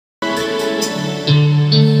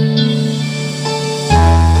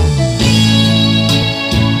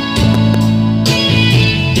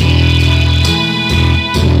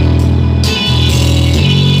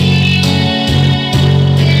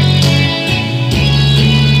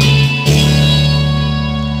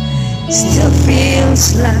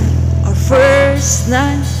Feels like our first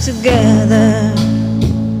night together.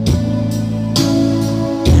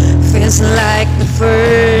 Feels like the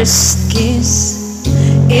first kiss.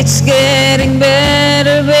 It's getting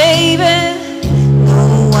better, baby.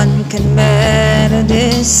 No one can better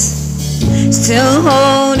this. Still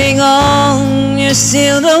holding on, you're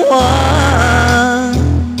still the one.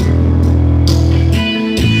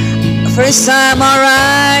 First time our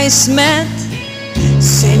eyes met,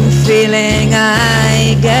 same feeling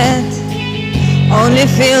I get, only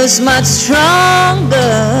feels much stronger.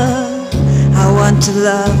 I want to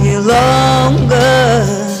love you longer.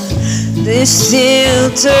 This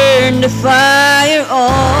still turn the fire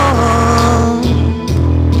on.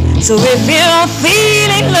 So if you're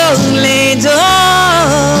feeling lonely,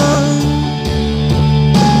 don't.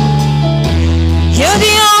 You're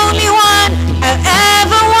the only one I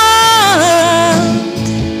ever want.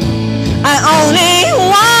 I only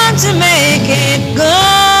want to make it good.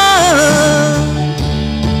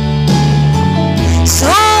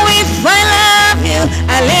 So if I love you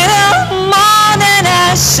a little more than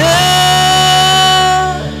I should,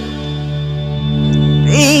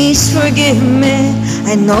 please forgive me.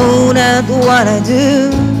 I know not what I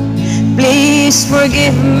do. Please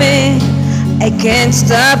forgive me. I can't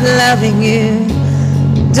stop loving you.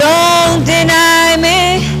 Don't deny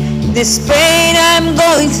me this pain I'm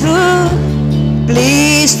going through.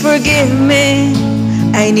 Please forgive me.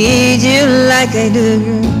 I need you like I do.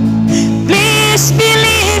 Please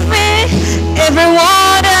believe me. Every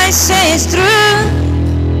word I say is true.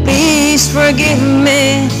 Please forgive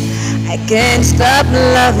me. I can't stop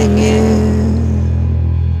loving you.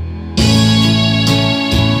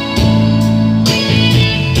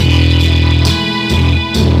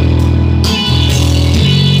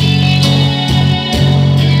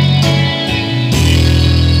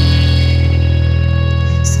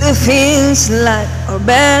 It feels like our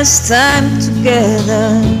best time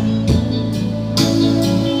together.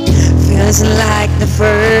 Feels like the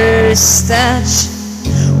first touch.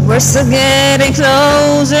 We're still getting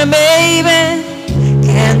closer, baby.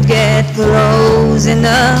 Can't get close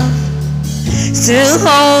enough. Still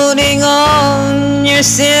holding on, you're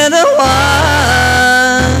still the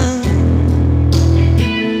one.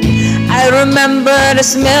 I remember the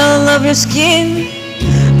smell of your skin.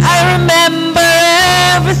 I remember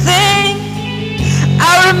everything.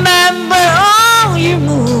 I remember all your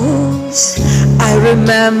moves. I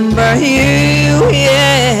remember you,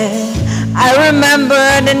 yeah. I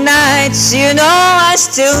remember the nights, you know I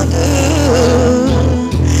still do.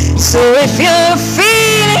 So if you're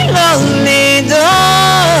feeling lonely,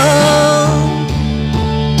 don't.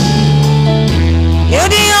 You're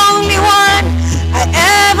the only one I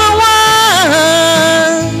ever want.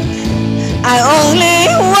 I only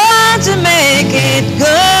want to make it good.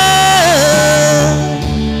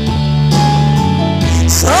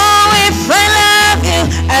 So if I love you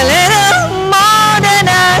a little more than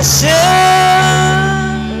I should,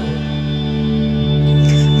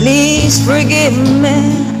 please forgive me.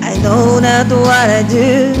 I know not what I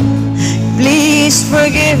do. Please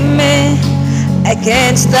forgive me. I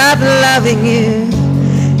can't stop loving you.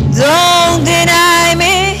 Don't deny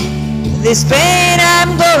me this pain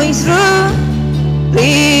I'm going through.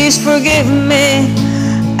 Please forgive me.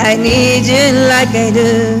 I need you like I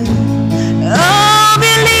do. Oh,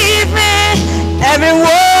 believe me, every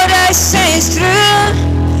word I say is true.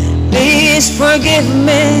 Please forgive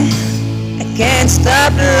me. I can't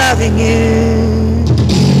stop loving you.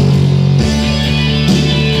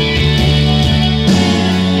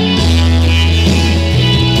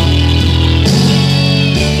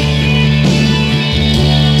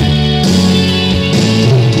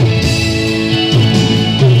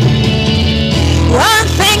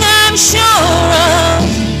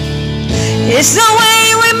 It's the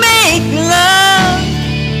way we make love.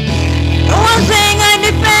 The one thing I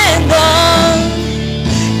depend on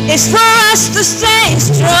is for us to stay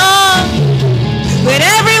strong. With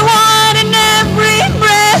every word and every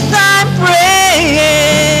breath I'm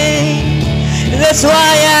praying. That's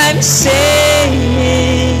why I'm saying,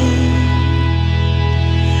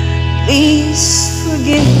 please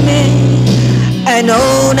forgive me. I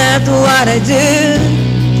know not what I do.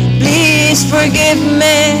 Please forgive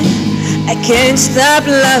me. I can't stop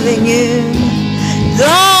loving you.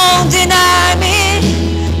 Don't deny me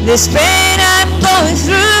this pain I'm going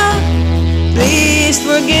through. Please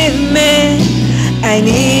forgive me. I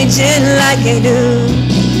need you like I do.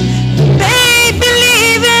 Babe,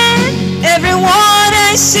 believe it. Every word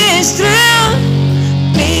I say is true.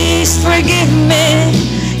 Please forgive me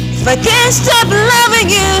if I can't stop loving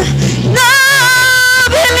you. No,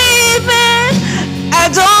 believe me. I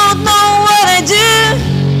don't know what I I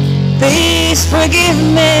do. Please forgive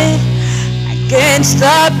me. I can't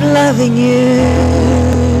stop loving you.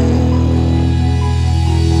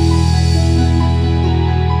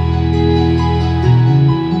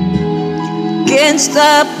 Can't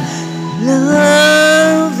stop loving